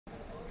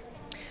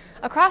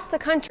Across the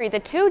country, the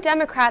two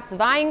Democrats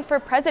vying for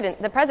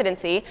the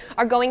presidency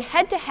are going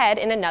head-to-head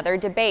in another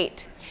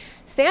debate.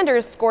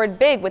 Sanders scored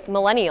big with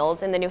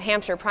millennials in the New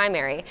Hampshire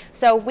primary,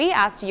 so we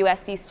asked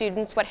USC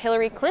students what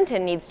Hillary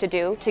Clinton needs to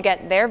do to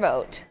get their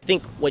vote. I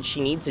think what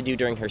she needs to do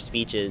during her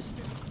speeches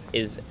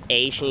is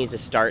she needs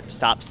to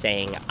stop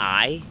saying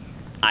I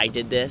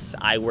did this,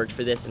 I worked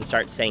for this, and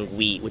start saying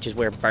we, which is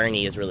where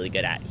Bernie is really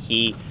good at.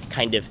 He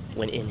kind of,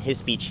 when in his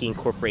speech, he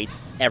incorporates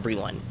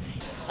everyone.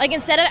 Like,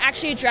 instead of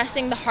actually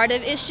addressing the heart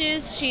of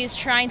issues, she's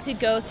trying to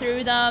go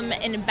through them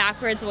in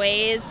backwards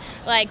ways,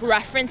 like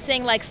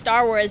referencing like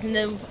Star Wars in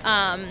the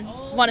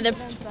one of the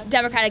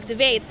Democratic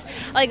debates.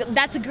 Like,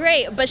 that's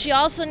great, but she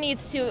also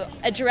needs to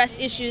address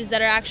issues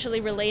that are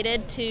actually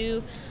related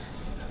to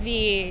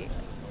the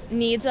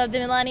needs of the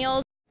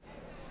millennials.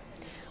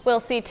 We'll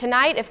see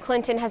tonight if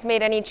Clinton has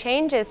made any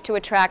changes to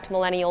attract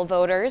millennial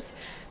voters.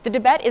 The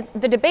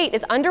debate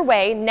is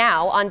underway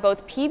now on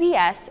both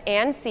PBS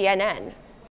and CNN.